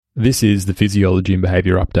This is the Physiology and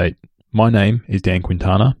Behaviour Update. My name is Dan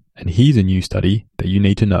Quintana, and here's a new study that you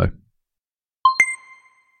need to know.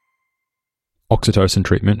 Oxytocin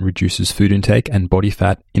treatment reduces food intake and body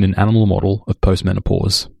fat in an animal model of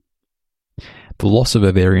postmenopause. The loss of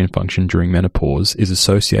ovarian function during menopause is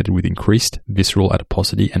associated with increased visceral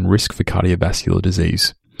adiposity and risk for cardiovascular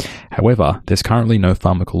disease. However, there's currently no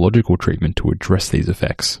pharmacological treatment to address these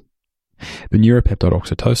effects. The neuropeptide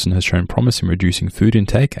oxytocin has shown promise in reducing food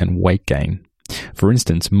intake and weight gain. For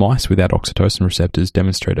instance, mice without oxytocin receptors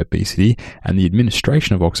demonstrate obesity, and the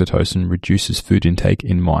administration of oxytocin reduces food intake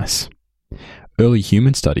in mice. Early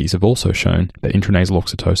human studies have also shown that intranasal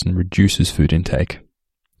oxytocin reduces food intake.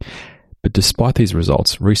 But despite these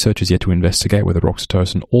results, research is yet to investigate whether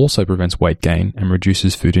oxytocin also prevents weight gain and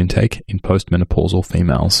reduces food intake in postmenopausal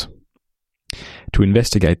females. To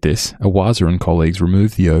investigate this, Awaza and colleagues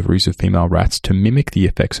removed the ovaries of female rats to mimic the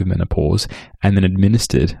effects of menopause and then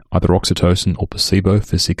administered either oxytocin or placebo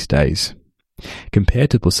for 6 days. Compared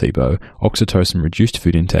to placebo, oxytocin reduced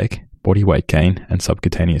food intake, body weight gain, and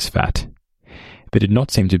subcutaneous fat. There did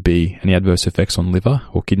not seem to be any adverse effects on liver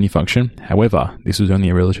or kidney function. However, this was only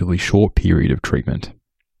a relatively short period of treatment.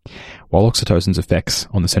 While oxytocin's effects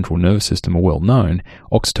on the central nervous system are well known,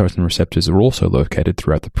 oxytocin receptors are also located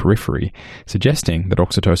throughout the periphery, suggesting that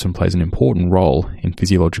oxytocin plays an important role in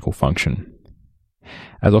physiological function.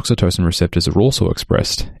 As oxytocin receptors are also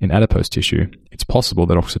expressed in adipose tissue, it's possible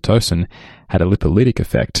that oxytocin had a lipolytic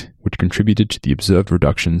effect, which contributed to the observed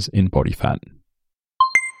reductions in body fat.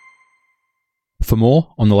 For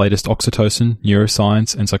more on the latest oxytocin,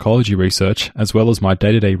 neuroscience, and psychology research, as well as my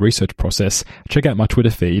day-to-day research process, check out my Twitter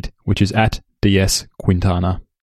feed, which is @DSQuintana.